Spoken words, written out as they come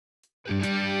Today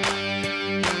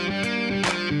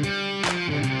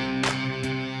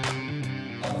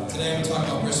we talk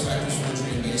about risk factors for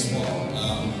injury in baseball.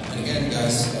 And again,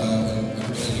 guys,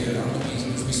 everybody here, I'm going to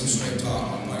be some straight talk.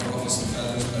 I'm probably ruffle some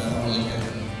feathers, but I don't really care.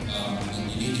 You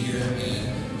need to hear it,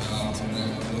 and I'm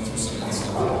going to go through some of that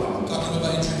stuff. Talk a little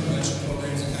about injury prevention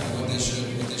programs and kind of what they should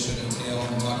entail.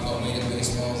 And talk about weighted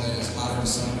baseball that is hotter than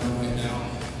summer right now.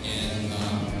 And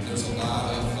there's a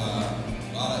lot of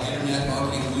internet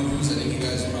marketing gurus. I think you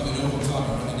guys probably know what we're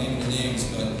talking about. I'm naming the names,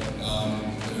 but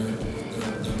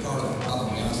they're part of the problem.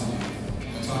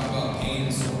 Talk about pain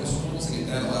and soreness rules and get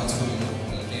that allowed to you.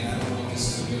 Again, I don't know if this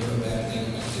is a good or a bad thing.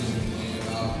 My kids are complaining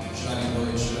about, should I be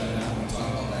worried, should I not? We'll talk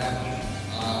about that.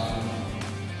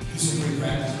 Do some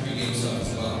pre-practice, pre-game stuff as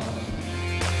well.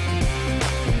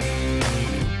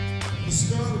 You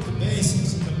start with the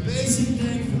basics. The basic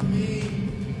thing for me,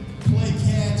 play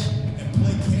catch and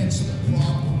play catch the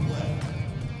proper way.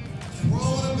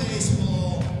 Throwing a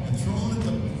baseball and throwing it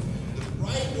the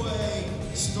right way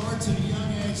starts at a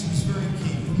young age is very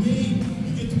key. For me,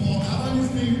 you get the ball out on your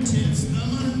fingertips,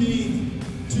 thumb underneath,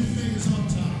 two fingers on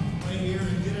top, right here,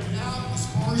 and get it out as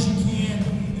far as you can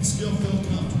and still feel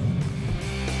comfortable.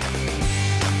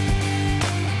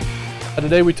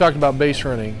 Today we talked about base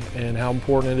running and how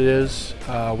important it is.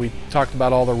 We talked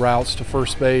about all the routes to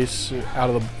first base, out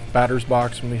of the batter's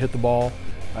box when we hit the ball.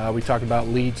 We talked about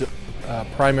leads,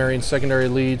 primary and secondary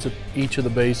leads at each of the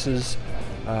bases.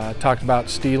 Talked about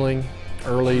stealing,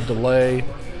 early delay.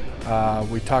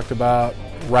 We talked about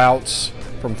routes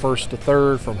from first to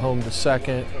third, from home to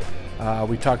second.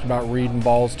 We talked about reading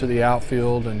balls to the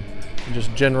outfield and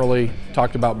just generally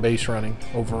talked about base running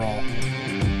overall.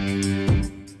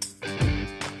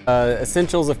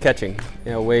 Essentials of catching,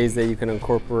 ways that you can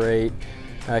incorporate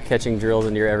catching drills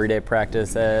into your everyday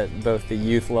practice at both the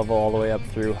youth level all the way up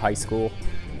through high school.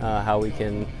 How we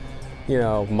can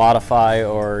modify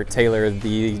or tailor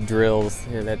the drills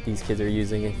that these kids are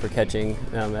using for catching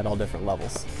at all different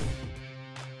levels.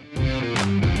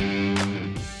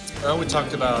 We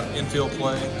talked about infield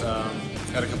play.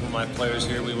 Had a couple of my players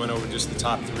here. We went over just the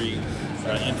top 3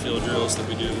 infield drills that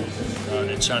we do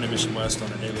at Shawnee Mission West on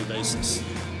a daily basis.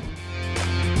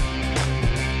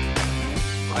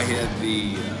 I had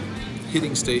the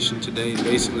hitting station today.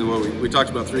 Basically, what we talked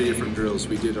about 3 different drills.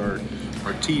 We did our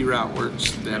T route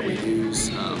works that we use.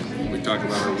 We talked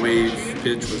about our wave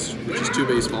pitch, which is 2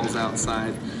 baseballs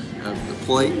outside of the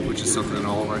plate, which is something that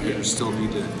all of our hitters still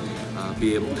need to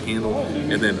be able to handle.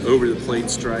 And then over the plate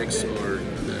strikes, or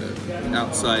the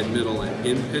outside, middle, and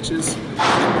in pitches,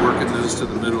 and working those to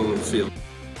the middle of the field.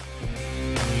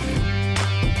 We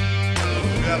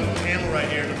have a panel right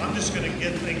here. I'm just going to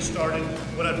get things started.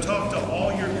 What I've talked to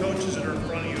all your coaches that are in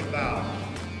front of you about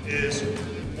is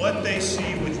what they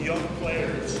see with young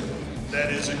players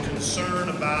that is a concern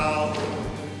about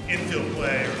infield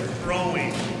play or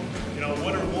throwing.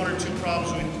 What are 1 or 2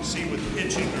 problems we see with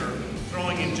pitching or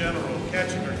throwing in general,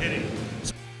 catching or hitting?